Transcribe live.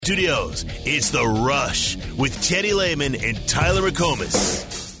Studios, it's The Rush with Teddy Lehman and Tyler McComas.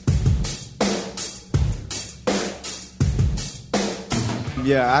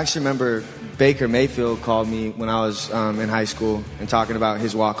 Yeah, I actually remember Baker Mayfield called me when I was in high school and talking about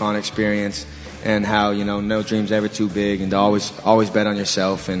his walk-on experience and how, no dream's ever too big and to always bet on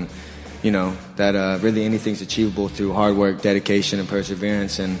yourself and, that really anything's achievable through hard work, dedication, and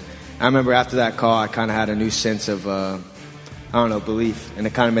perseverance. And I remember after that call, I kind of had a new sense of belief, and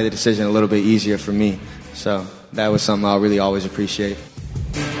it kind of made the decision a little bit easier for me. So that was something I'll really always appreciate.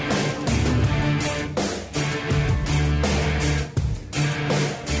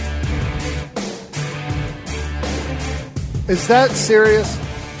 Is that serious?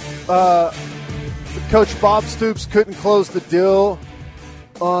 Coach Bob Stoops couldn't close the deal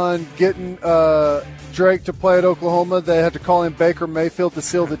on getting Drake to play at Oklahoma. They had to call in Baker Mayfield to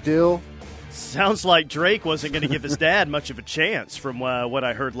seal the deal. Sounds like Drake wasn't going to give his dad much of a chance from what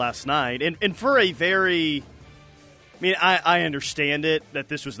I heard last night. And for a very – I understand it, that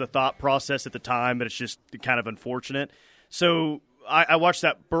this was the thought process at the time, but it's just kind of unfortunate. So I watched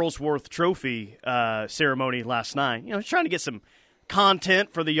that Burlsworth Trophy ceremony last night. Trying to get some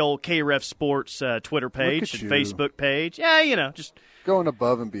content for the old KREF Sports Twitter page and Facebook page. Yeah, just – going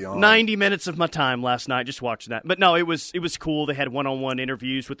above and beyond. 90 minutes of my time last night just watching that. But no, it was cool. They had one-on-one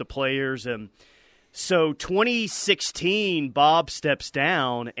interviews with the players. And so 2016, Bob steps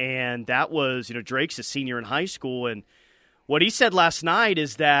down, and that was, Drake's a senior in high school. And what he said last night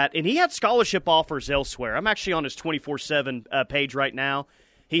is that, and he had scholarship offers elsewhere. I'm actually on his 24/7 page right now.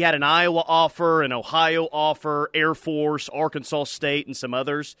 He had an Iowa offer, an Ohio offer, Air Force, Arkansas State, and some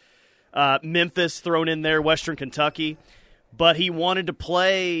others. Memphis thrown in there, Western Kentucky. But he wanted to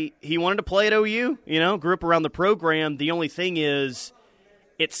play. He wanted to play at OU. Grew up around the program. The only thing is,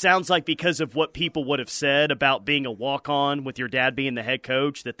 it sounds like because of what people would have said about being a walk-on with your dad being the head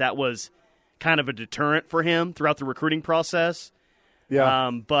coach, that was kind of a deterrent for him throughout the recruiting process. Yeah.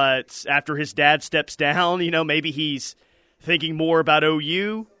 But after his dad steps down, maybe he's thinking more about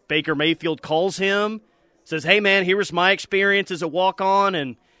OU. Baker Mayfield calls him, says, "Hey man, here was my experience as a walk-on,"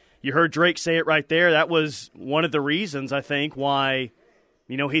 and you heard Drake say it right there. That was one of the reasons, I think, why,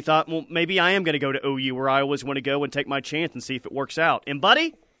 he thought, well, maybe I am going to go to OU where I always want to go and take my chance and see if it works out. And,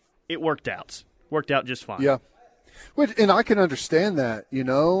 buddy, it worked out. Worked out just fine. Yeah. And I can understand that,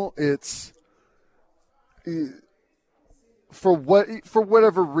 It's for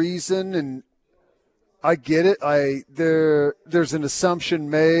whatever reason, and I get it. There's an assumption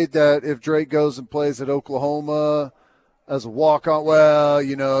made that if Drake goes and plays at Oklahoma – as a walk-on, well,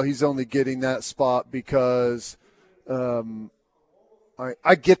 he's only getting that spot because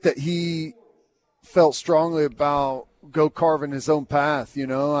I get that he felt strongly about go carving his own path,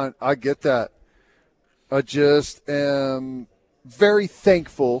 I get that. I just am very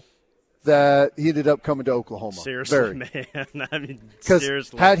thankful that he ended up coming to Oklahoma. Seriously, man.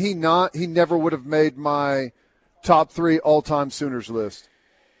 Because had he not, he never would have made my top 3 all-time Sooners list.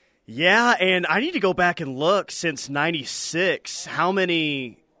 Yeah, and I need to go back and look since 96. How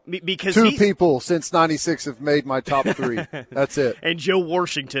many – because Two people since 96 have made my top 3. That's it. And Joe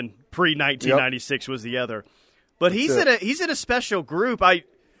Washington pre-1996 was the other. But he's in a special group.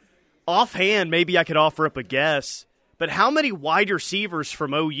 Offhand, maybe I could offer up a guess. But how many wide receivers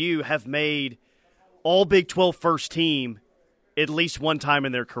from OU have made all Big 12 first team at least one time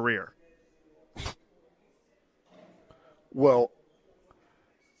in their career? Well –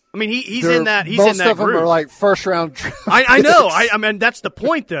 he's in that. He's most in that of them group. are like first round. I know. I mean, that's the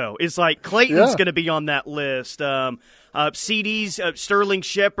point, though. Is like Clayton's going to be on that list. CD's Sterling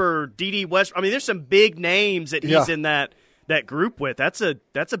Shepard, D.D. West. There's some big names that he's in that group with. That's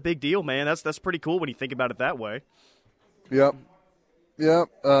a big deal, man. That's pretty cool when you think about it that way. Yep.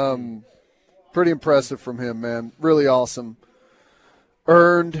 Pretty impressive from him, man. Really awesome.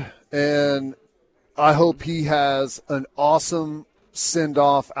 Earned, and I hope he has an awesome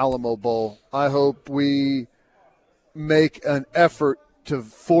send-off Alamo Bowl. I hope we make an effort to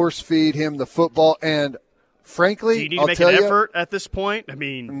force-feed him the football. And, frankly, do you need to make an effort at this point?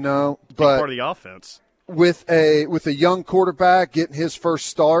 No, but part of the offense. With a young quarterback getting his first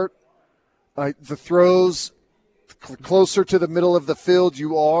start, the throws closer to the middle of the field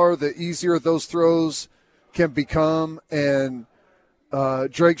you are, the easier those throws can become. And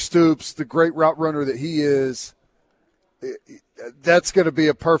Drake Stoops, the great route runner that he is, that's going to be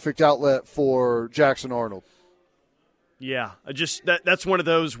a perfect outlet for Jackson Arnold. Yeah, that's one of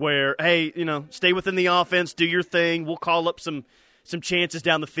those where, hey, stay within the offense, do your thing. We'll call up some chances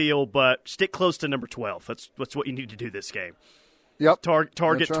down the field, but stick close to number 12. That's what you need to do this game. Yep. Target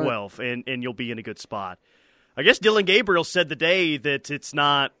That's right. 12, and you'll be in a good spot. I guess Dylan Gabriel said today that it's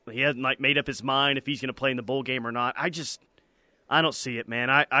not – he hasn't made up his mind if he's going to play in the bowl game or not. I don't see it, man.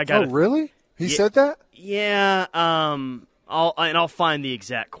 I got. Oh, really? He said that? Yeah. I'll find the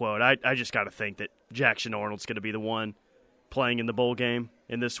exact quote. I just got to think that Jackson Arnold's going to be the one playing in the bowl game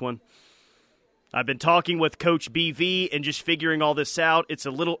in this one. I've been talking with Coach BV and just figuring all this out. It's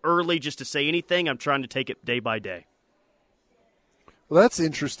a little early just to say anything. I'm trying to take it day by day. Well, that's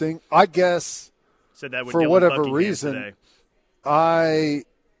interesting. I guess – Said that with for Dylan whatever Buckingham reason, today. I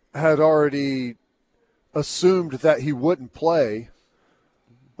had already assumed that he wouldn't play.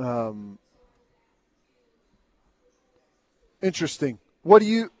 Interesting. What do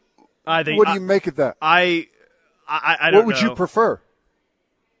you make of that? I don't know. What would you prefer?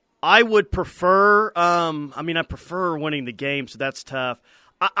 I would prefer. I prefer winning the game, so that's tough.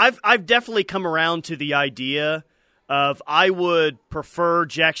 I've definitely come around to the idea of I would prefer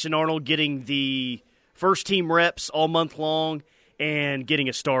Jackson Arnold getting the first team reps all month long and getting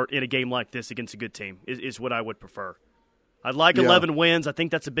a start in a game like this against a good team is what I would prefer. I'd like 11 wins. I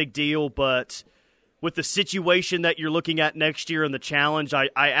think that's a big deal, but with the situation that you're looking at next year and the challenge, I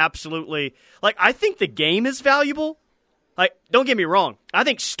absolutely – I think the game is valuable. Don't get me wrong. I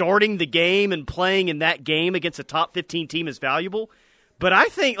think starting the game and playing in that game against a top 15 team is valuable. But I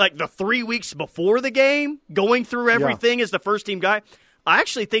think, the 3 weeks before the game, going through everything as the first-team guy, I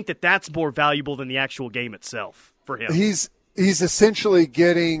actually think that that's more valuable than the actual game itself for him. He's essentially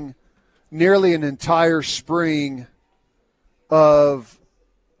getting nearly an entire spring of,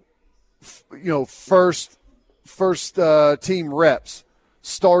 first team reps,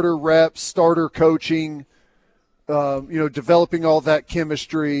 starter coaching, developing all that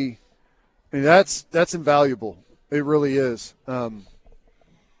chemistry. I mean, that's invaluable. It really is. I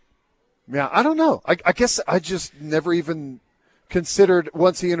don't know. I guess I just never even considered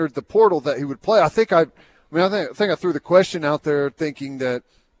once he entered the portal that he would play. I think I threw the question out there thinking that,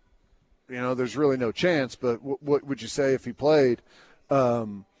 there's really no chance. But what would you say if he played? I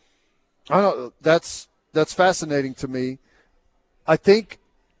don't know. That's fascinating to me. I think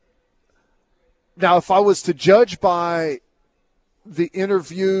now if I was to judge by the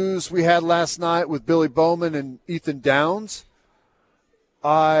interviews we had last night with Billy Bowman and Ethan Downs,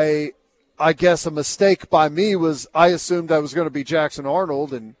 I guess a mistake by me was I assumed I was going to be Jackson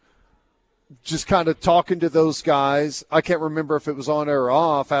Arnold and just kind of talking to those guys. I can't remember if it was on air or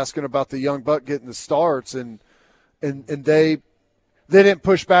off, asking about the young buck getting the starts, and they didn't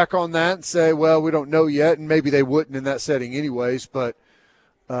push back on that and say, well, we don't know yet, and maybe they wouldn't in that setting anyways. But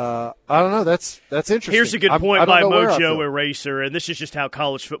I don't know. That's interesting. Here's a good point by Mojo Eraser, and this is just how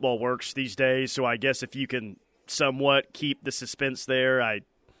college football works these days. So I guess if you can somewhat keep the suspense there,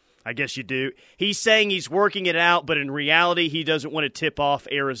 I guess you do. He's saying he's working it out, but in reality, he doesn't want to tip off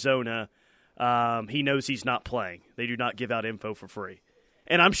Arizona. He knows he's not playing. They do not give out info for free.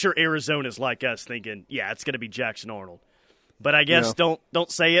 And I'm sure Arizona's like us thinking, yeah, it's going to be Jackson Arnold. But I guess don't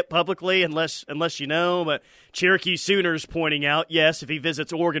say it publicly unless you know. But Cherokee Sooners pointing out, yes, if he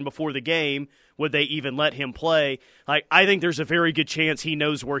visits Oregon before the game, would they even let him play? I think there's a very good chance he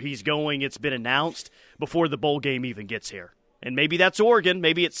knows where he's going. It's been announced before the bowl game even gets here. And maybe that's Oregon,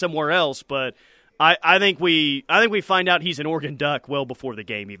 maybe it's somewhere else, but I think we find out he's an Oregon Duck well before the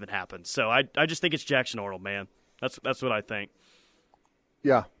game even happens. So I just think it's Jackson Arnold, man. That's what I think.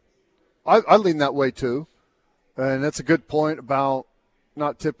 Yeah. I lean that way too. And that's a good point about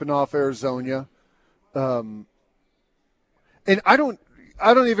not tipping off Arizona. And I don't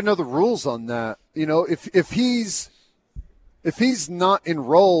even know the rules on that. If he's not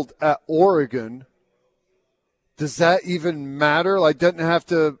enrolled at Oregon, does that even matter?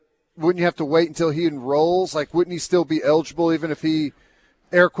 Wouldn't you have to wait until he enrolls? Wouldn't he still be eligible even if he,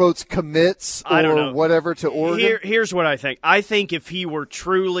 air quotes, commits or whatever to Oregon? Here's what I think. I think if he were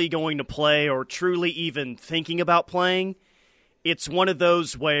truly going to play or truly even thinking about playing, it's one of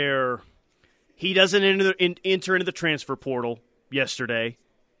those where he doesn't enter into the transfer portal yesterday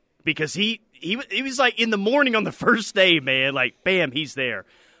because he was in the morning on the first day, man, bam, he's there.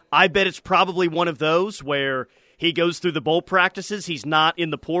 I bet it's probably one of those where he goes through the bowl practices. He's not in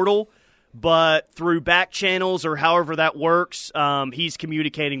the portal, but through back channels or however that works, he's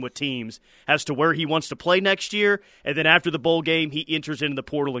communicating with teams as to where he wants to play next year. And then after the bowl game, he enters into the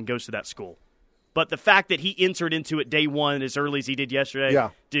portal and goes to that school. But the fact that he entered into it day one as early as he did yesterday,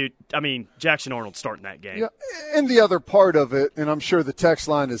 dude, Jackson Arnold's starting that game. Yeah, and the other part of it, and I'm sure the text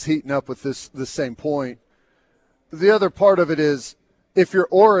line is heating up with this same point, the other part of it is if you're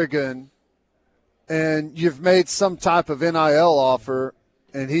Oregon and you've made some type of NIL offer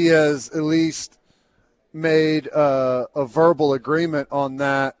and he has at least made a verbal agreement on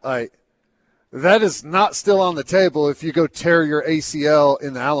that, That is not still on the table if you go tear your ACL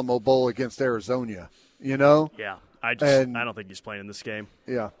in the Alamo Bowl against Arizona, you know? Yeah, I don't think he's playing in this game.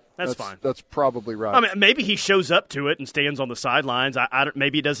 Yeah. That's fine. That's probably right. I mean, maybe he shows up to it and stands on the sidelines.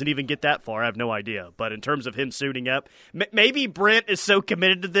 Maybe he doesn't even get that far. I have no idea. But in terms of him suiting up, maybe Brent is so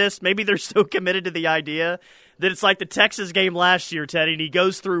committed to this. Maybe they're so committed to the idea that it's like the Texas game last year, Teddy, and he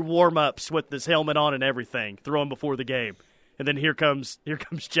goes through warm-ups with his helmet on and everything, throwing before the game. And then here comes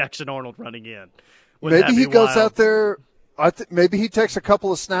Jackson Arnold running in. Maybe he goes out there. Maybe he takes a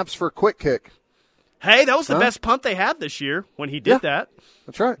couple of snaps for a quick kick. Hey, that was the best punt they had this year when he did that.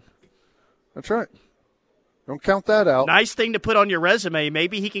 That's right. Don't count that out. Nice thing to put on your resume.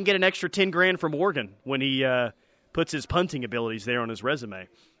 Maybe he can get an extra $10,000 from Oregon when he puts his punting abilities there on his resume.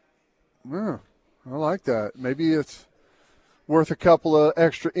 Yeah, I like that. Maybe it's worth a couple of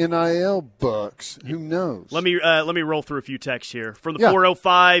extra NIL bucks. Who knows? Let me roll through a few texts here. From the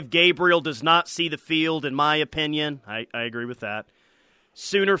 405, Gabriel does not see the field, in my opinion. I agree with that.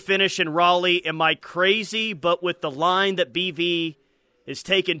 Sooner finish in Raleigh. Am I crazy? But with the line that BV is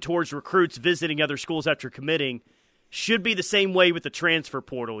taken towards recruits visiting other schools after committing, should be the same way with the transfer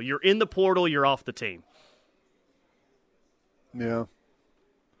portal. You're in the portal, you're off the team. Yeah.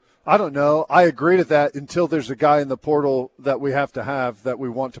 I don't know. I agree to that until there's a guy in the portal that we have that we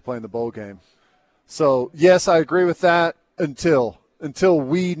want to play in the bowl game. So, yes, I agree with that until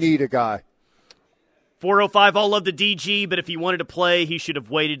we need a guy. 405, all love the DG, but if he wanted to play, he should have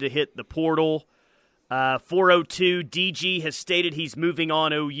waited to hit the portal. 402, DG has stated he's moving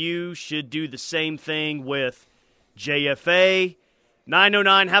on OU, should do the same thing with JFA.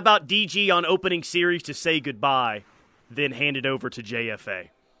 909, how about DG on opening series to say goodbye, then hand it over to JFA?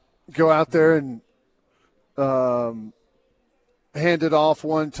 Go out there and hand it off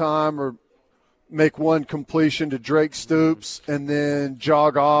one time or make one completion to Drake Stoops and then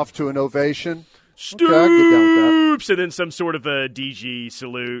jog off to an ovation. Stoops! Okay, I can get down with that. And then some sort of a DG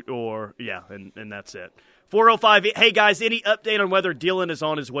salute and that's it. 405, hey guys, any update on whether Dylan is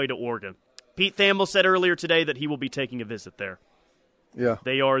on his way to Oregon? Pete Thamel said earlier today that he will be taking a visit there. Yeah.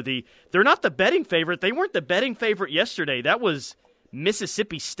 They're not the betting favorite. They weren't the betting favorite yesterday. That was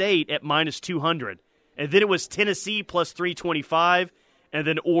Mississippi State at minus 200. And then it was Tennessee plus 325, and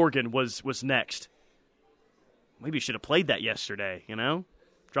then Oregon was next. Maybe you should have played that yesterday,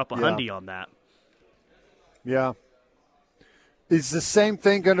 Drop a hundy on that. Yeah. Is the same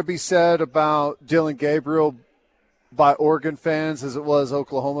thing going to be said about Dylan Gabriel by Oregon fans as it was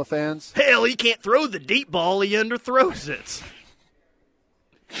Oklahoma fans? Hell, he can't throw the deep ball. He underthrows it.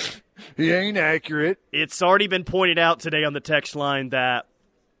 He ain't accurate. It's already been pointed out today on the text line that,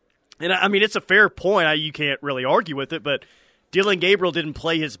 and I mean, it's a fair point. You can't really argue with it, but Dylan Gabriel didn't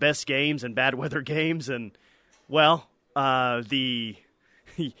play his best games and bad weather games, and, well, what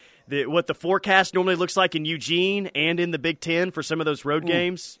the forecast normally looks like in Eugene and in the Big Ten for some of those road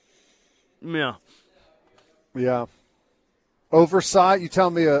games, yeah. Yeah. Oversight, you tell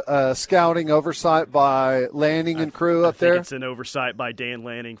me a scouting oversight by Lanning and crew up there? I think it's an oversight by Dan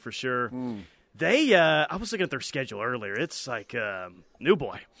Lanning for sure. They, I was looking at their schedule earlier. It's like, new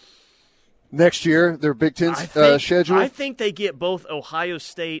boy. Next year, their Big Ten schedule? I think they get both Ohio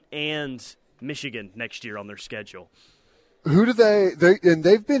State and Michigan next year on their schedule. Who do and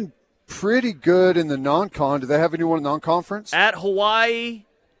they've been pretty good in the non-con. Do they have anyone in non-conference? At Hawaii,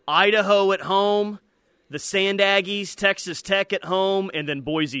 Idaho at home, the Sand Aggies, Texas Tech at home, and then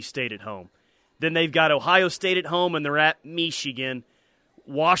Boise State at home. Then they've got Ohio State at home, and they're at Michigan,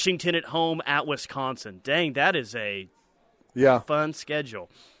 Washington at home, at Wisconsin. Dang, that is a fun schedule.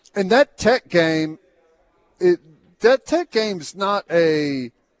 And that Tech game, game's not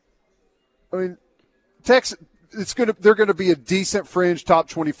a. I mean, Tech's. They're going to be a decent fringe top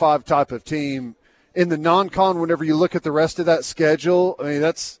 25 type of team in the non-con. Whenever you look at the rest of that schedule, I mean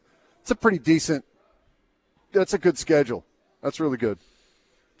it's a pretty decent. That's a good schedule. That's really good.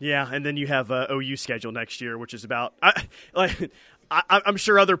 Yeah, and then you have OU schedule next year, which is about. I'm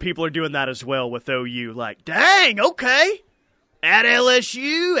sure other people are doing that as well with OU. Like, dang, okay, at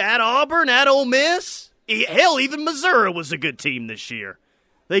LSU, at Auburn, at Ole Miss. Hell, even Missouri was a good team this year.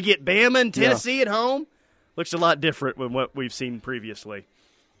 They get Bama and Tennessee at home. Looks a lot different than what we've seen previously.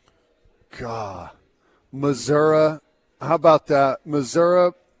 God. Missouri, how about that?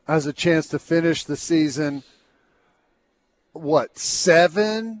 Missouri has a chance to finish the season,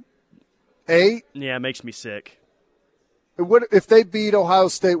 7, 8? Yeah, it makes me sick. What if they beat Ohio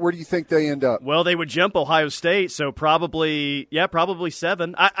State, where do you think they end up? Well, they would jump Ohio State, so probably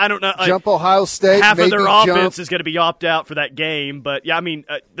 7. I don't know. Jump Ohio State. Half of their offense is going to be opt out for that game, but yeah, I mean,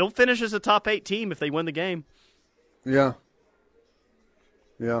 they'll finish as a top 8 team if they win the game. Yeah.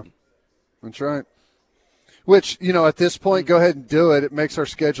 Yeah. That's right. Which, at this point, go ahead and do it. It makes our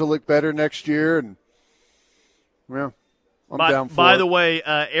schedule look better next year. And, I'm down for it. By the way,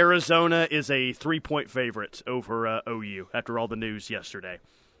 Arizona is a 3-point favorite over OU after all the news yesterday.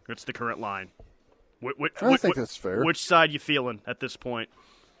 That's the current line. I think that's fair. Which side you feeling at this point?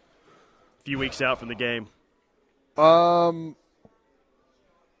 A few weeks out from the game. I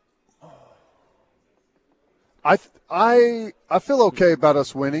feel okay about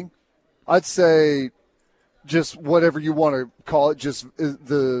us winning. I'd say just whatever you want to call it, just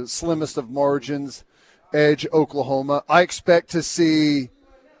the slimmest of margins, edge Oklahoma. I expect to see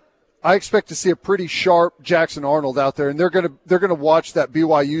a pretty sharp Jackson Arnold out there, and they're gonna watch that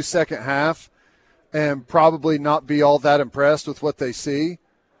BYU second half and probably not be all that impressed with what they see.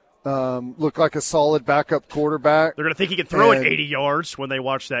 Look like a solid backup quarterback. They're gonna think he can throw it 80 yards when they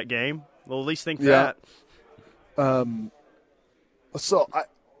watch that game. Well, at least think that. So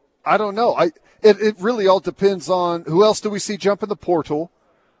I don't know. It really all depends on who else do we see jump in the portal,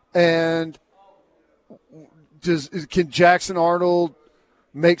 and can Jackson Arnold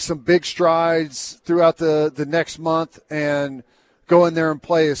make some big strides throughout the next month and go in there and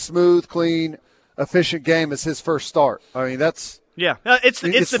play a smooth, clean, efficient game as his first start? I mean, that's it's the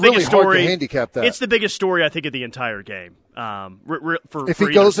really biggest story. Hard to handicap that. It's the biggest story I think of the entire game. If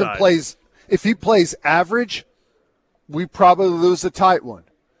he goes and plays, if he plays average, we probably lose a tight one.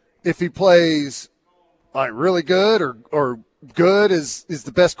 If he plays like really good or good is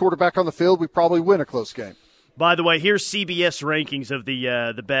the best quarterback on the field, we probably win a close game. By the way, here's CBS rankings of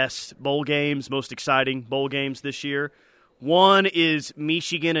the best bowl games, most exciting bowl games this year. 1 is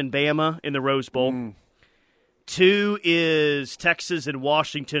Michigan and Bama in the Rose Bowl. 2 is Texas and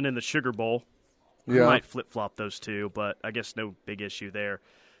Washington in the Sugar Bowl. Yeah. We might flip-flop those two, but I guess no big issue there.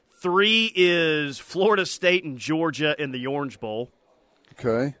 3 is Florida State and Georgia in the Orange Bowl.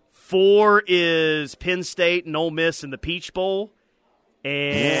 Okay. 4 is Penn State and Ole Miss in the Peach Bowl.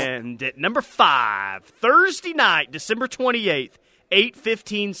 And at number 5, Thursday night, December 28th,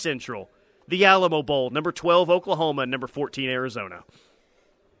 8:15 Central, the Alamo Bowl, number 12, Oklahoma, and number 14, Arizona.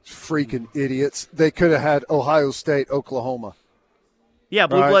 Freaking idiots. They could have had Ohio State, Oklahoma. Yeah,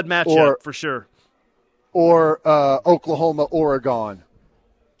 blue blood matchup for sure. Or Oklahoma, Oregon.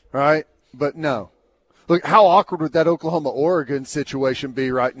 Right? But no. Look, how awkward would that Oklahoma-Oregon situation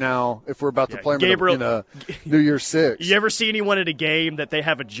be right now if we're about to play them in a New Year's Six? You ever see anyone at a game that they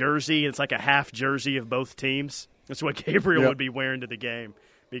have a jersey, and it's like a half jersey of both teams? That's what Gabriel would be wearing to the game.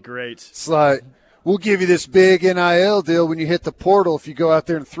 Be great. It's like, we'll give you this big NIL deal when you hit the portal. If you go out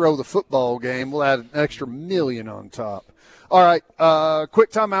there and throw the football game, we'll add an extra $1 million on top. All right,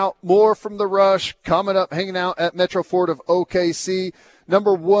 quick timeout. More from The Rush coming up, hanging out at Metro Ford of OKC.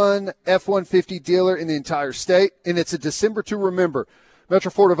 Number 1 F-150 dealer in the entire state, and it's a December to remember.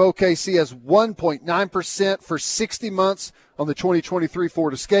 Metro Ford of OKC has 1.9% for 60 months on the 2023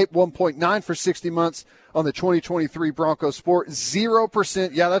 Ford Escape, 1.9% for 60 months on the 2023 Bronco Sport, 0%,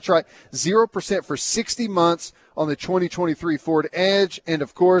 yeah, that's right, 0% for 60 months on the 2023 Ford Edge, and,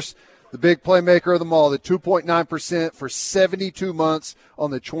 of course, the big playmaker of them all, the 2.9% for 72 months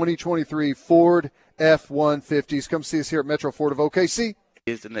on the 2023 Ford F-150s. Come see us here at Metro Ford of OKC.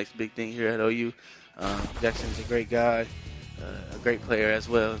 Is the next big thing here at OU. Jackson's a great guy, a great player as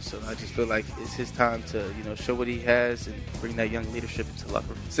well. So I just feel like it's his time to, show what he has and bring that young leadership into the locker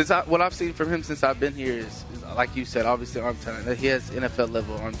room. What I've seen from him since I've been here is like you said, obviously arm talent. He has NFL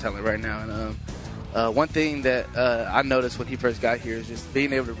level arm talent right now. And one thing that I noticed when he first got here is just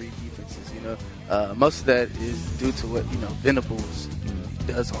being able to read defenses. Most of that is due to what Venables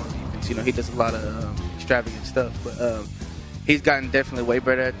does on defense. He does a lot of extravagant stuff, but he's gotten definitely way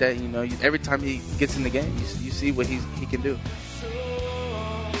better at that. Every time he gets in the game, you see what he can do.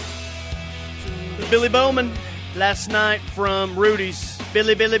 Billy Bowman last night from Rudy's.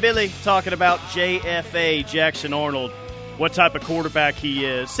 Billy talking about JFA, Jackson Arnold, what type of quarterback he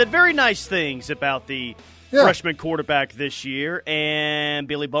is. Said very nice things about the freshman quarterback this year. And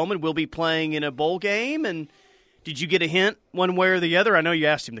Billy Bowman will be playing in a bowl game. And did you get a hint one way or the other? I know you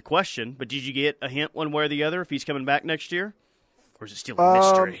asked him the question, but did you get a hint one way or the other if he's coming back next year? Or is it still a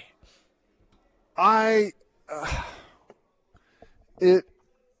mystery?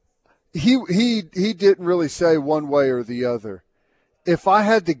 He didn't really say one way or the other. If I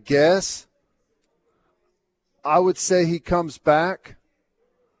had to guess, I would say he comes back.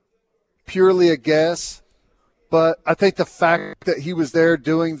 Purely a guess. But I think the fact that he was there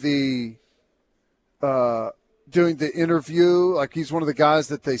doing the interview, like he's one of the guys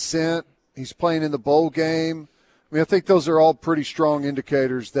that they sent, he's playing in the bowl game. I mean, I think those are all pretty strong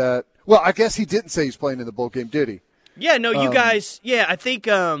indicators that – well, I guess he didn't say he's playing in the bowl game, did he? Yeah, no, you guys – yeah, I think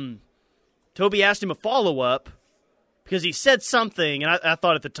Toby asked him a follow-up because he said something, and I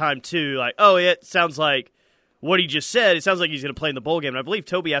thought at the time, too, like, oh, it sounds like what he just said. It sounds like he's going to play in the bowl game. And I believe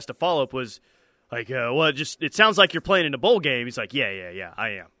Toby asked a follow-up was like, it sounds like you're playing in a bowl game. He's like, yeah, I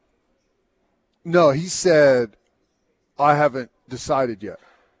am. No, he said, I haven't decided yet.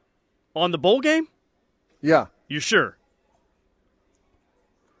 On the bowl game? Yeah. You sure?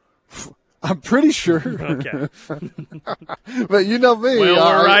 I'm pretty sure. Okay. But you know me. Well,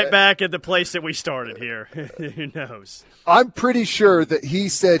 we're right back at the place that we started here. Who knows? I'm pretty sure that he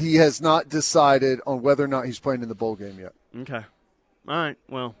said he has not decided on whether or not he's playing in the bowl game yet. Okay. All right.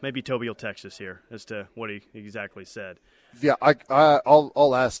 Well, maybe Toby will text us here as to what he exactly said. Yeah,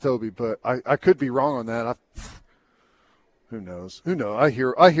 I'll ask Toby, but I could be wrong on that. Who knows? I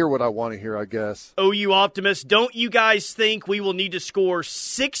hear what I want to hear, I guess. OU Optimists, don't you guys think we will need to score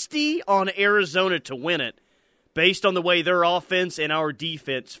 60 on Arizona to win it based on the way their offense and our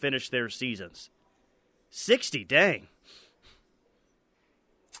defense finish their seasons? 60, dang.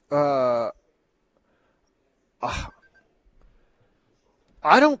 I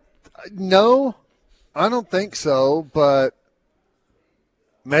don't know. I don't think so, but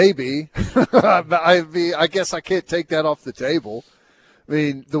maybe. I guess I can't take that off the table. I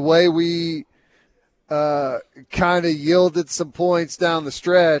mean, the way we kind of yielded some points down the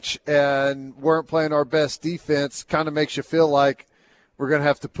stretch and weren't playing our best defense kind of makes you feel like we're going to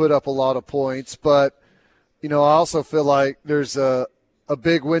have to put up a lot of points. But, I also feel like there's a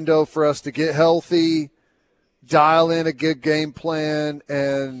big window for us to get healthy, dial in a good game plan,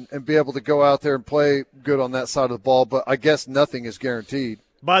 and be able to go out there and play good on that side of the ball. But I guess nothing is guaranteed.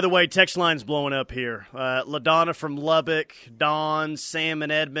 By the way, text line's blowing up here. LaDonna from Lubbock, Don, Sam in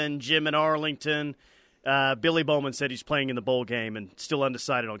Edmond, Jim in Arlington. Billy Bowman said he's playing in the bowl game and still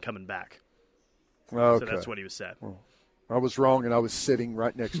undecided on coming back. Okay. So that's what he was said. Well, I was wrong, and I was sitting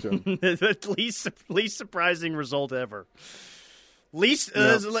right next to him. The least surprising result ever. It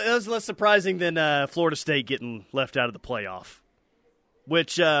was less surprising than Florida State getting left out of the playoff.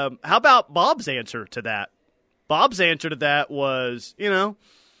 Which, how about Bob's answer to that? Bob's answer to that was,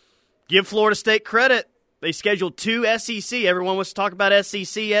 give Florida State credit. They scheduled 2 SEC. Everyone wants to talk about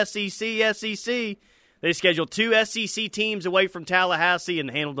SEC. They scheduled 2 SEC teams away from Tallahassee and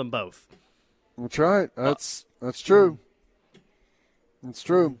handled them both. That's right. That's true. That's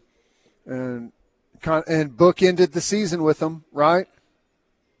true. And bookended the season with them, right?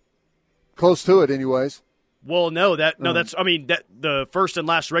 Close to it, anyways. Well, that's the first and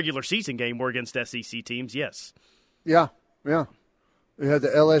last regular season game were against SEC teams. Yes. Yeah. We had the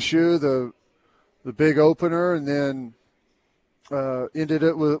LSU, the big opener, and then ended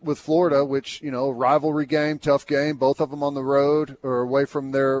it with Florida, which rivalry game, tough game. Both of them on the road or away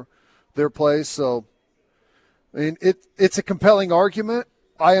from their place. So, I mean, it's a compelling argument.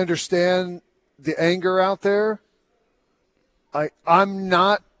 I understand the anger out there. I'm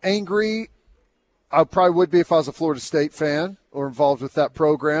not angry. I probably would be if I was a Florida State fan or involved with that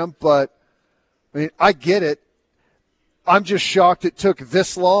program. But, I mean, I get it. I'm just shocked it took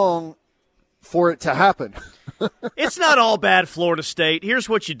this long for it to happen. It's not all bad, Florida State. Here's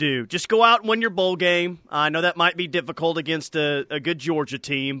what you do. Just go out and win your bowl game. I know that might be difficult against a good Georgia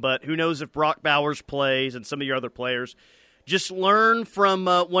team, but who knows if Brock Bowers plays and some of your other players. Just learn from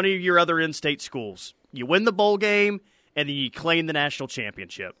one of your other in-state schools. You win the bowl game, and then you claim the national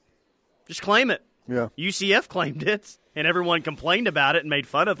championship. Just claim it. Yeah. UCF claimed it, and everyone complained about it and made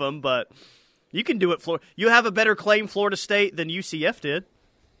fun of them, but you can do it. You have a better claim, Florida State, than UCF did.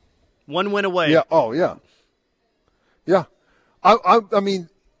 One win away. Yeah. Oh, yeah. Yeah. I mean,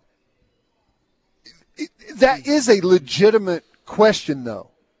 that is a legitimate question,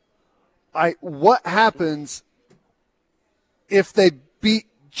 though. What happens if they beat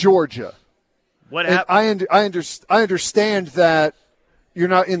Georgia? What happens? I understand that you're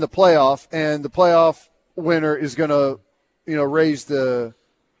not in the playoff, and the playoff winner is going to, raise the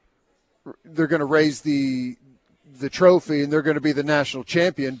trophy, and they're going to be the national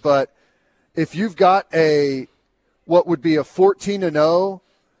champion. But if you've got what would be a 14-0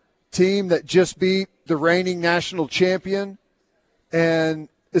 team that just beat the reigning national champion, and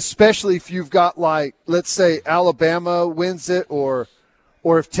especially if you've got, like, let's say Alabama wins it or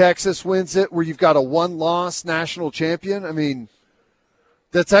if Texas wins it, where you've got a one-loss national champion, I mean,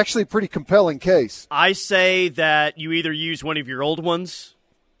 that's actually a pretty compelling case. I say that you either use one of your old ones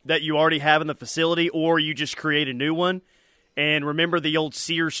that you already have in the facility, or you just create a new one. And remember the old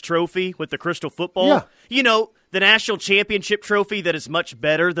Sears trophy with the crystal football? Yeah. The national championship trophy that is much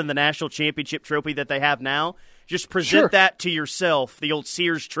better than the national championship trophy that they have now. Just present that to yourself, the old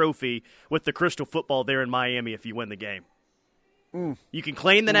Sears trophy with the crystal football there in Miami if you win the game. You can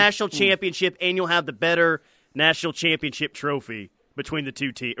claim the national championship, and you'll have the better national championship trophy between the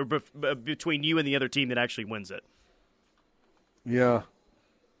two teams, or between you and the other team that actually wins it. Yeah,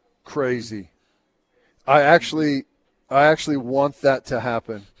 crazy. I actually want that to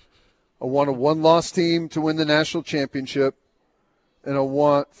happen. I want a one-loss team to win the national championship, and I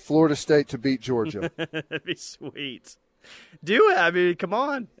want Florida State to beat Georgia. That'd be sweet. Do it. I mean, come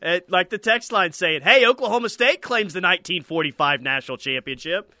on. Like the text line saying, hey, Oklahoma State claims the 1945 national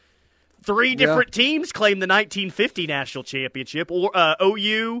championship. 3 different teams claim the 1950 national championship. Or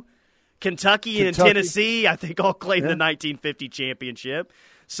OU, Kentucky, and Tennessee, I think, all claim the 1950 championship.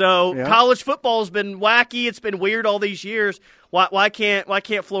 So college football's been wacky. It's been weird all these years. Why can't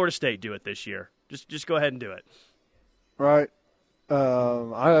Florida State do it this year? Just go ahead and do it. Right.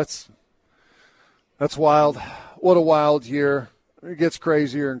 That's wild. What a wild year. It gets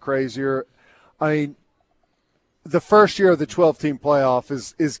crazier and crazier. I mean, the first year of the 12-team playoff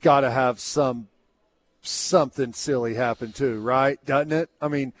is got to have something silly happen too, right? Doesn't it? I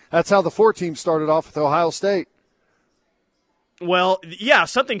mean, that's how the 4 teams started off with Ohio State. Well, yeah,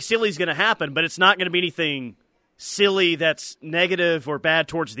 something silly is going to happen, but it's not going to be anything silly that's negative or bad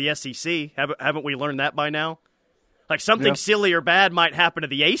towards the SEC. Haven't we learned that by now? Like something silly or bad might happen to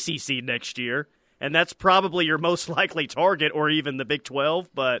the ACC next year, and that's probably your most likely target, or even the Big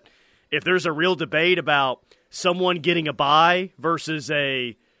 12. But if there's a real debate about someone getting a bye versus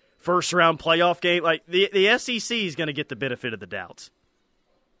a first-round playoff game, like the SEC is going to get the benefit of the doubt.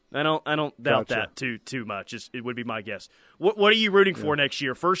 I don't doubt that too much. It would be my guess. What are you rooting for next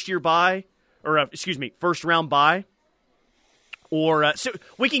year? First-year bye, or first-round bye, or so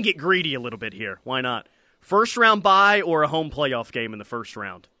we can get greedy a little bit here. Why not? First-round bye or a home playoff game in the first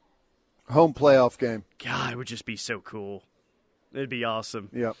round? Home playoff game. God, it would just be so cool. It'd be awesome.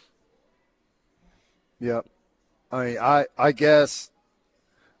 Yep. I guess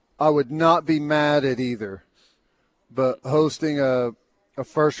I would not be mad at either, but hosting a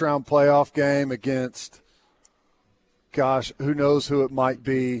first-round playoff game against, gosh, who knows who it might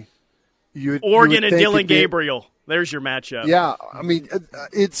be. Oregon and Dylan Gabriel. There's your matchup. Yeah, I mean,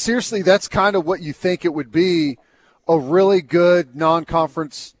 it's seriously, that's kind of what you think it would be, a really good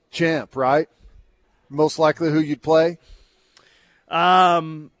non-conference champ, right? Most likely who you'd play?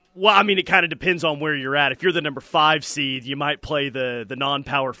 Well, I mean, it kind of depends on where you're at. If you're the number 5 seed, you might play the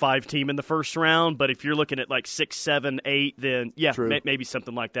non-Power 5 team in the first round. But if you're looking at like 6, 7, 8, then maybe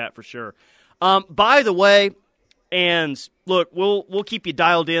something like that for sure. By the way, and look, we'll keep you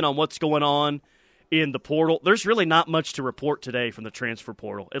dialed in on what's going on in the portal. There's really not much to report today from the transfer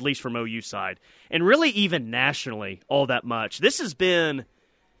portal, at least from OU side, and really even nationally all that much. This has been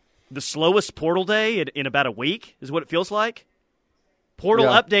the slowest portal day in about a week, is what it feels like. Portal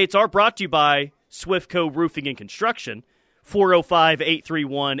updates are brought to you by Swiftco Roofing and Construction,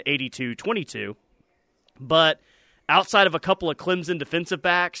 405-831-8222. But outside of a couple of Clemson defensive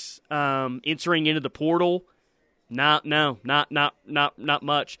backs entering into the portal, not much.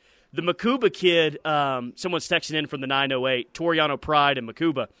 The Makuba kid, someone's texting in from the 908, Toriano Pride and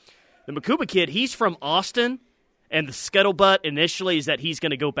Makuba. The Makuba kid, he's from Austin, and the scuttlebutt initially is that he's going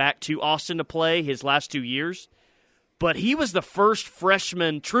to go back to Austin to play his last 2 years. But he was the first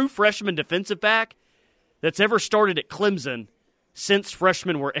true freshman defensive back that's ever started at Clemson since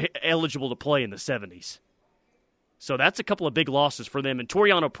freshmen were eligible to play in the 70s. So that's a couple of big losses for them. And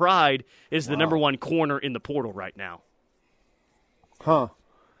Toriano Pride is the number 1 corner in the portal right now. Huh.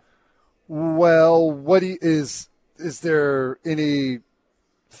 Well, is there any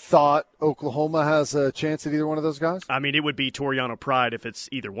thought Oklahoma has a chance at either one of those guys? I mean, it would be Toriano Pride if it's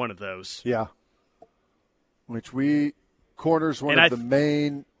either one of those. Yeah. Which corners one of the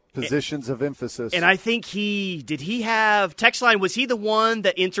main positions of emphasis. And I think text line, was he the one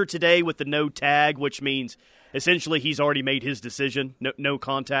that entered today with the no tag, which means essentially he's already made his decision, no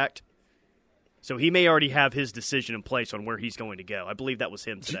contact? So he may already have his decision in place on where he's going to go. I believe that was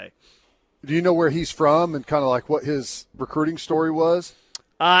him today. Do you know where he's from and kind of like what his recruiting story was?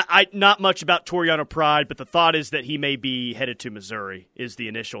 Not much about Toriano Pride, but the thought is that he may be headed to Missouri is the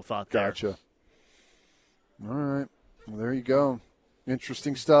initial thought there. Gotcha. All right. Well, there you go.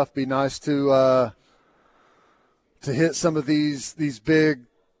 Interesting stuff. Be nice to hit some of these big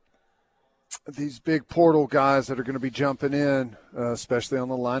portal guys that are going to be jumping in, especially on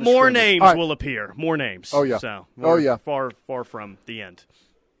the line. More names will appear. More names. Oh yeah. So far from the end.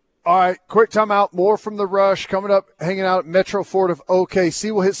 All right, quick timeout. More from the Rush coming up, hanging out at Metro Ford of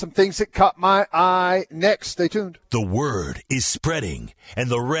OKC. We'll hit some things that caught my eye next. Stay tuned. The word is spreading,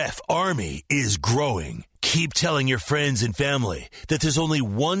 and the Ref Army is growing. Keep telling your friends and family that there's only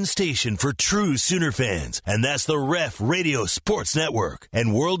one station for true Sooner fans, and that's the Ref Radio Sports Network,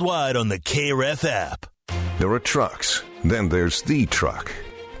 and worldwide on the KREF app. There are trucks, then there's the truck.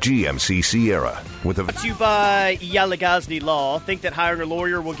 GMC Sierra with a... Brought to you by Yalagazni Law. Think that hiring a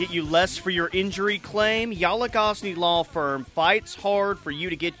lawyer will get you less for your injury claim? Yalagazni Law Firm fights hard for you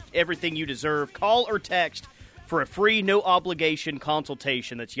to get everything you deserve. Call or text for a free, no-obligation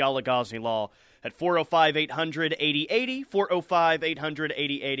consultation. That's Yalagazni Law at 405-800-8080,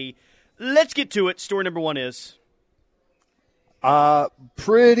 405-800-8080. Let's get to it. Story number one is...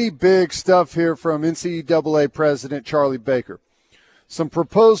 Pretty big stuff here from NCAA President Charlie Baker. Some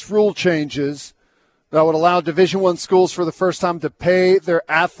proposed rule changes that would allow Division I schools for the first time to pay their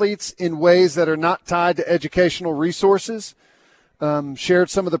athletes in ways that are not tied to educational resources.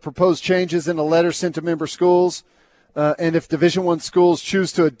 Shared some of the proposed changes in a letter sent to member schools. And if Division I schools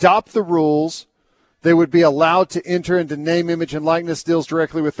choose to adopt the rules, they would be allowed to enter into name, image, and likeness deals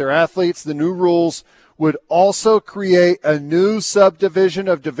directly with their athletes. The new rules would also create a new subdivision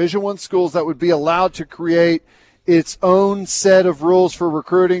of Division I schools that would be allowed to create its own set of rules for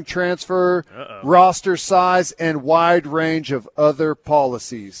recruiting, transfer, roster size, and wide range of other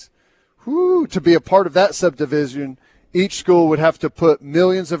policies. To be a part of that subdivision, each school would have to put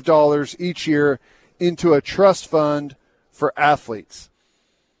millions of dollars each year into a trust fund for athletes.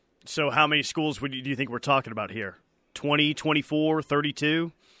 So how many schools do you think we're talking about here? 20, 24,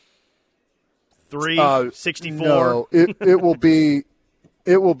 32? 3, 64? No, it will be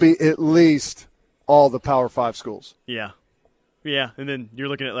at least all the Power 5 schools. Yeah, and then you're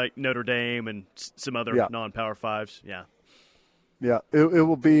looking at like Notre Dame and some other non-Power 5s. Yeah, it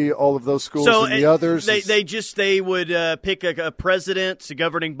will be all of those schools so and the others. They would pick a president, a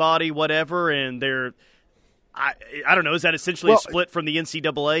governing body, whatever, and they're I don't know. Is that essentially a split from the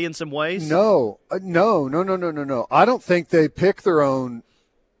NCAA in some ways? No. I don't think they pick their own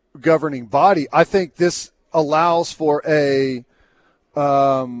governing body. I think this allows for a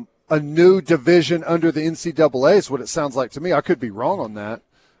new division under the NCAA is what it sounds like to me. I could be wrong on that.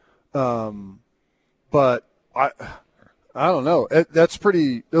 But I don't know.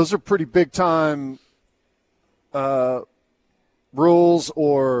 Those are pretty big time rules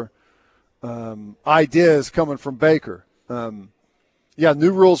or ideas coming from Baker.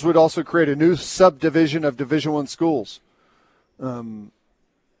 New rules would also create a new subdivision of Division I schools. And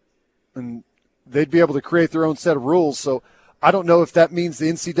they'd be able to create their own set of rules. So I don't know if that means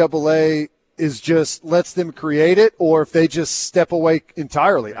the NCAA is just lets them create it or if they just step away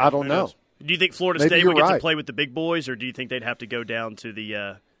entirely. I don't know. Do you think Florida State would get to play with the big boys, or do you think they'd have to go down to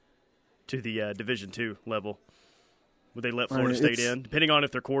the Division II level? Would they let Florida State in? Depending on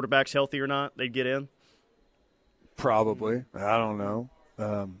if their quarterback's healthy or not, they'd get in? Probably. I don't know.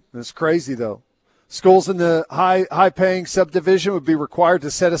 It's crazy, though. Schools in the high-paying subdivision would be required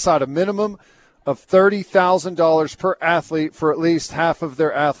to set aside a minimum of $30,000 per athlete for at least half of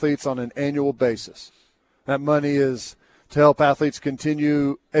their athletes on an annual basis. That money is to help athletes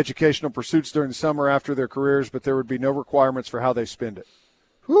continue educational pursuits during the summer after their careers, but there would be no requirements for how they spend it.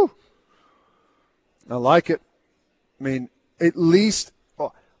 Whew. I like it. I mean, at least,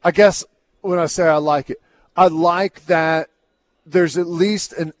 I guess when I say I like it, I like that there's at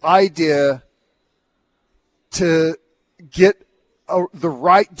least an idea to get the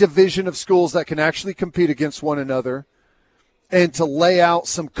right division of schools that can actually compete against one another and to lay out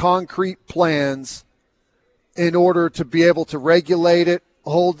some concrete plans in order to be able to regulate it,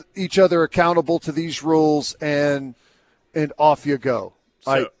 hold each other accountable to these rules, and off you go.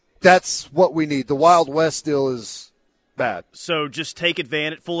 That's what we need. The Wild West still is bad. So just take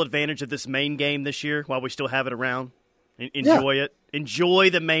full advantage of this main game this year while we still have it around. Enjoy it. Enjoy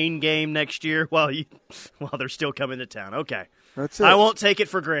the main game next year while they're still coming to town. Okay. That's it. I won't take it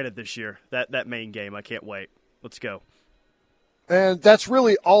for granted this year, that main game. I can't wait. Let's go. And that's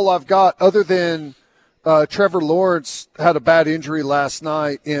really all I've got other than Trevor Lawrence had a bad injury last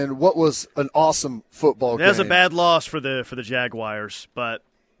night in what was an awesome football game. That was a bad loss for the Jaguars, but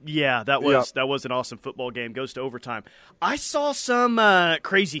yeah, that was an awesome football game. Goes to overtime. I saw some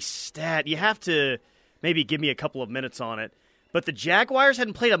crazy stat. You have to maybe give me a couple of minutes on it. But the Jaguars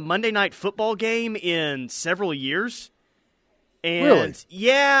hadn't played a Monday night football game in several years. And really?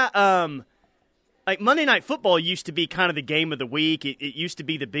 Yeah, like Monday Night Football used to be kind of the game of the week. It used to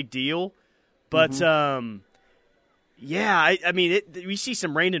be the big deal. But, yeah, I mean, we see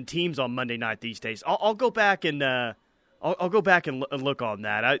some random teams on Monday night these days. I'll go back and I'll go back and look on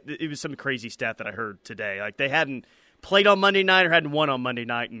that. It was some crazy stat that I heard today. Like they hadn't played on Monday night or hadn't won on Monday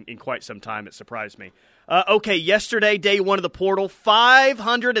night in quite some time. It surprised me. Okay, yesterday, day one of the portal,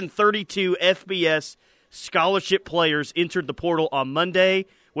 532 FBS scholarship players entered the portal on Monday,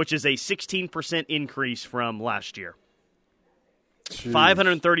 which is a 16% increase from last year. Jeez.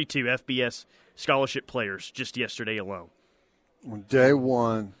 532 FBS scholarship players just yesterday alone. Day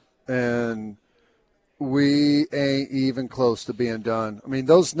one, and we ain't even close to being done. I mean,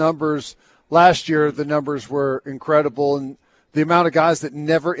 those numbers, last year the numbers were incredible, and the amount of guys that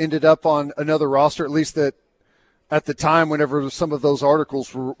never ended up on another roster, at least that at the time whenever some of those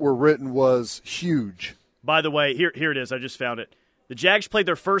articles were written, was huge. By the way, here it is. I just found it. The Jags played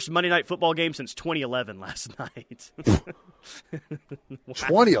their first Monday Night Football game since 2011 last night.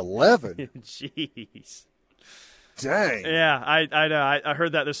 2011? Jeez. Dang. Yeah, I know. I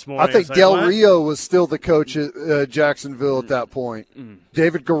heard that this morning. I think Del Rio was still the coach at Jacksonville at that point.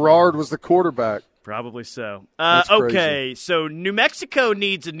 David Garrard was the quarterback. Probably so. Okay, so New Mexico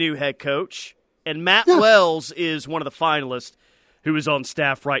needs a new head coach, and Matt Wells is one of the finalists who is on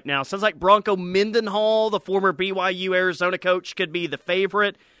staff right now. Sounds like Bronco Mendenhall, the former BYU Arizona coach, could be the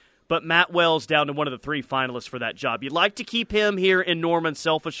favorite, but Matt Wells down to one of the 3 finalists for that job. You'd like to keep him here in Norman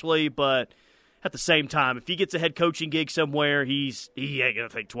selfishly, but at the same time, if he gets a head coaching gig somewhere, he ain't going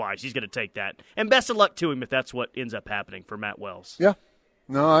to think twice. He's going to take that. And best of luck to him if that's what ends up happening for Matt Wells. Yeah.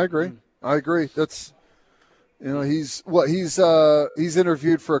 No, I agree. That's, he's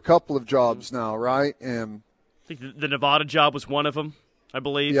interviewed for a couple of jobs now, right? And I think the Nevada job was one of them, I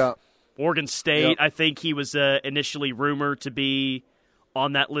believe. Yeah. Oregon State, I think he was initially rumored to be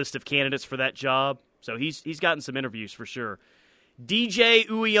on that list of candidates for that job. So he's gotten some interviews for sure. DJ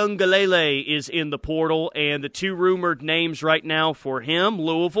Uiagalelei is in the portal, and the 2 rumored names right now for him,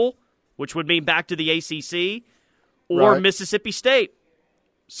 Louisville, which would mean back to the ACC, or Mississippi State.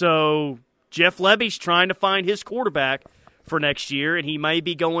 So Jeff Lebby's trying to find his quarterback for next year, and he may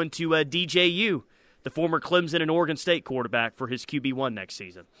be going to DJU, the former Clemson and Oregon State quarterback, for his QB1 next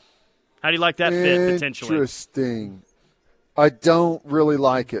season. How do you like that fit, potentially? Interesting. I don't really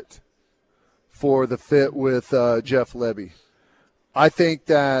like it for the fit with Jeff Lebby. I think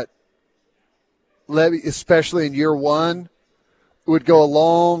that Lebby, especially in year one, would go a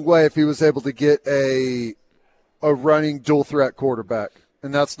long way if he was able to get a running dual-threat quarterback,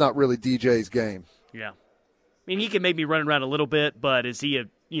 and that's not really DJ's game. Yeah. I mean, he can maybe run around a little bit, but is he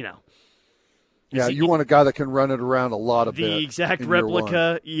Yeah, you want a guy that can run it around a lot of the exact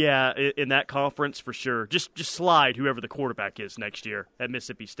replica, in that conference for sure. Just slide whoever the quarterback is next year at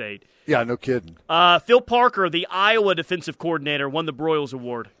Mississippi State. Yeah, no kidding. Phil Parker, the Iowa defensive coordinator, won the Broyles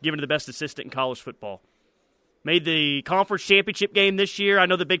Award, given to the best assistant in college football. Made the conference championship game this year. I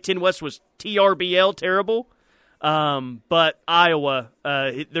know the Big Ten West was TRBL, terrible, but Iowa,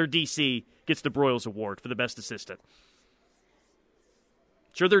 their DC, gets the Broyles Award for the best assistant.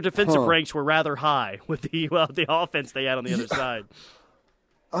 Sure, their defensive ranks were rather high with the offense they had on the other side.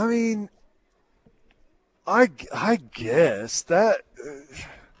 I mean, I guess that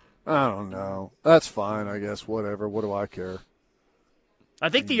I don't know. That's fine, I guess. Whatever. What do I care? I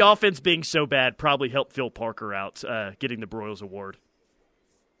think the offense being so bad probably helped Phil Parker out getting the Broyles Award.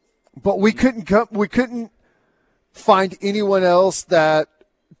 But we couldn't find anyone else that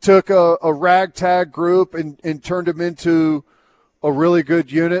took a ragtag group and turned them into a really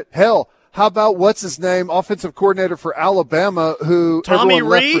good unit. Hell, how about what's his name, offensive coordinator for Alabama, who Tommy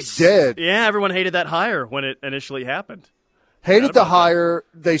everyone Rees left for dead. Yeah, everyone hated that hire when it initially happened. Hated the hire.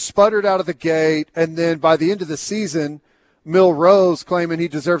 They sputtered out of the gate, and then by the end of the season, Mill Rose claiming he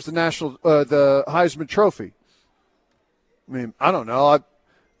deserves the Heisman Trophy. I mean, I don't know.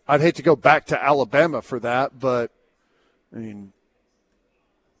 I'd hate to go back to Alabama for that, but I mean,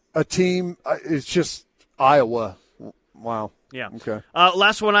 a team. It's just Iowa. Wow. Yeah. Okay.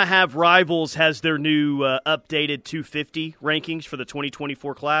 Last one I have, Rivals has their new updated 250 rankings for the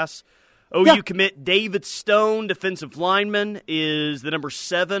 2024 class. OU commit David Stone, defensive lineman, is the number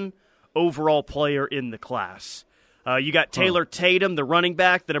 7 overall player in the class. You got Taylor Tatum, the running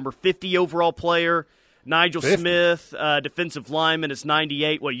back, the number 50 overall player. Nigel 50. Smith, defensive lineman, is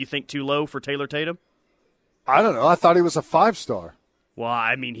 98. What, you think too low for Taylor Tatum? I don't know. I thought he was a 5-star. Well,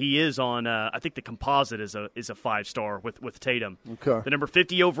 I mean, he is on. I think the composite is a 5-star with Tatum. Okay. The number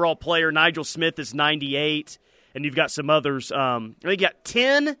 50 overall player, Nigel Smith, is 98, and you've got some others. You got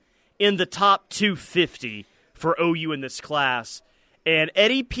 10 in the top 250 for OU in this class, and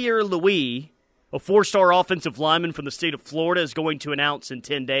Eddie Pierre-Louis, a 4-star offensive lineman from the state of Florida, is going to announce in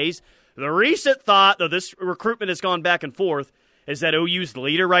 10 days. The recent thought, though this recruitment has gone back and forth, is that OU's the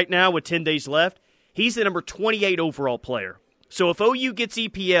leader right now with 10 days left. He's the number 28 overall player. So if OU gets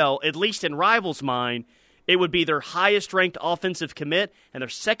EPL, at least in Rivals' mind, it would be their highest-ranked offensive commit and their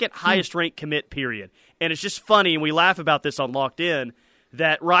second highest-ranked commit, period. And it's just funny, and we laugh about this on Locked In,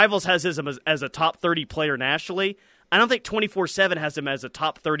 that Rivals has him as a top 30 player nationally. I don't think 24/7 has him as a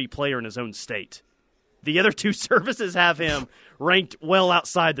top 30 player in his own state. The other two services have him ranked well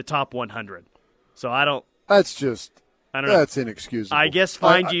outside the top 100. So I don't. That's that's inexcusable. I guess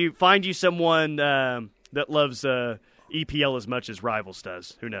find you someone that loves EPL as much as Rivals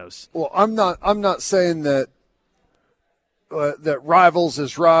does. Who knows? Well, I'm not saying that Rivals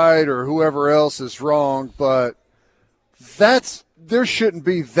is right or whoever else is wrong, but there shouldn't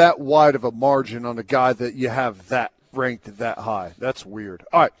be that wide of a margin on a guy that you have that ranked that high. That's weird.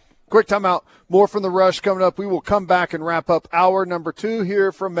 All right, quick timeout. More from the Rush coming up. We will come back and wrap up hour number 2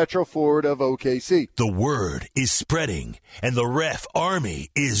 here from Metro Ford of OKC. The word is spreading, and the Ref Army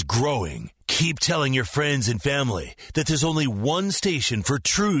is growing. Keep telling your friends and family that there's only one station for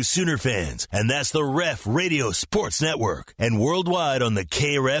true Sooner fans, and that's the Ref Radio Sports Network, and worldwide on the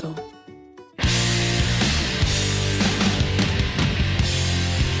KRF.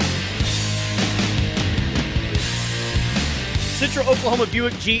 Central Oklahoma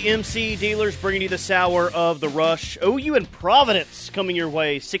Buick GMC dealers bringing you this hour of the Rush. OU and Providence coming your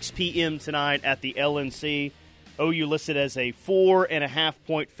way 6 p.m. tonight at the LNC. OU listed as a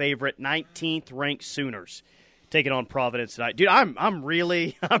 4.5-point favorite, 19th ranked Sooners taking on Providence tonight. Dude, I'm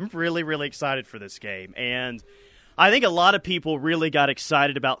really excited for this game, and I think a lot of people really got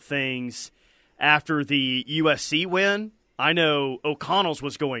excited about things after the USC win. I know O'Connell's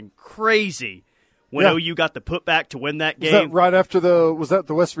was going crazy when OU got the putback to win that game. Was that right after was that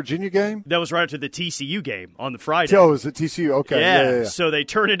the West Virginia game? That was right after the TCU game on the Friday. Oh, is it TCU? Okay. Yeah. So they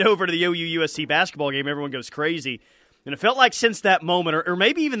turn it over to the OU-USC basketball game. Everyone goes crazy. And it felt like since that moment, or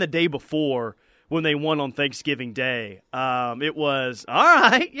maybe even the day before when they won on Thanksgiving Day, it was, all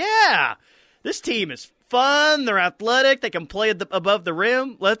right, yeah, this team is fun. They're athletic. They can play above the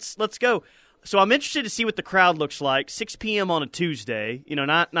rim. Let's go. So I'm interested to see what the crowd looks like. 6 p.m. on a Tuesday. You know,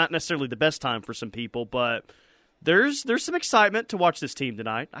 not necessarily the best time for some people, but there's some excitement to watch this team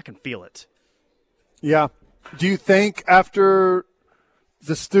tonight. I can feel it. Yeah. Do you think after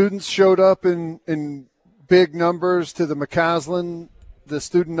the students showed up in big numbers to the McCaslin, the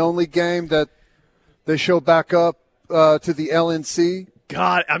student-only game, that they show back up to the LNC?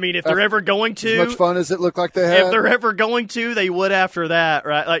 God, I mean, if they're ever going to. As much fun as it looked like they had. If they're ever going to, they would after that,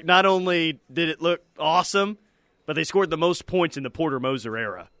 right? Like, not only did it look awesome, but they scored the most points in the Porter Moser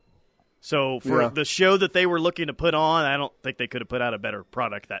era. So for the show that they were looking to put on, I don't think they could have put out a better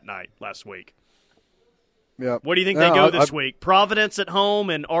product that night last week. Yeah. What do you think they go this week? Providence at home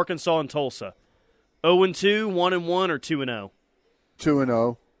and Arkansas and Tulsa. 0-2, 1-1, or 2-0?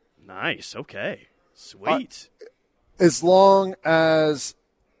 2-0. Nice. Okay. Sweet. As long as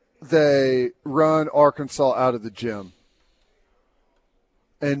they run Arkansas out of the gym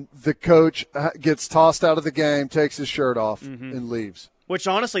and the coach gets tossed out of the game, takes his shirt off, and leaves. Which,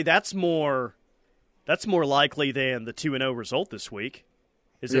 honestly, that's more likely than the 2-0 result this week,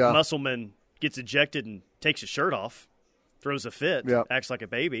 is if Musselman gets ejected and takes his shirt off, throws a fit, acts like a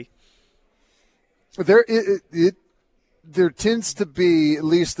baby. There tends to be, at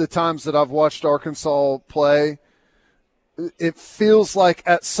least the times that I've watched Arkansas play, it feels like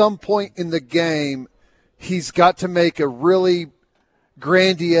at some point in the game he's got to make a really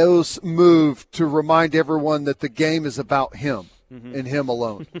grandiose move to remind everyone that the game is about him and him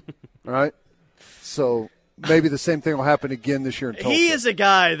alone. All right? So maybe the same thing will happen again this year in Tulsa. He is a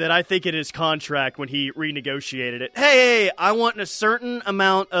guy that I think in his contract when he renegotiated it, hey, I want a certain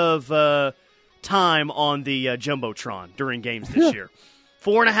amount of time on the Jumbotron during games this year.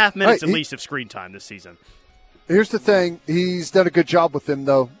 4.5 minutes at least of screen time this season. Here's the thing. He's done a good job with them,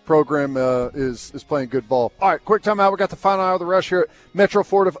 though. Program is playing good ball. All right, quick timeout. We got the final hour of the Rush here at Metro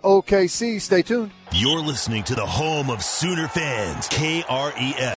Ford of OKC. Stay tuned. You're listening to the home of Sooner fans, KREF.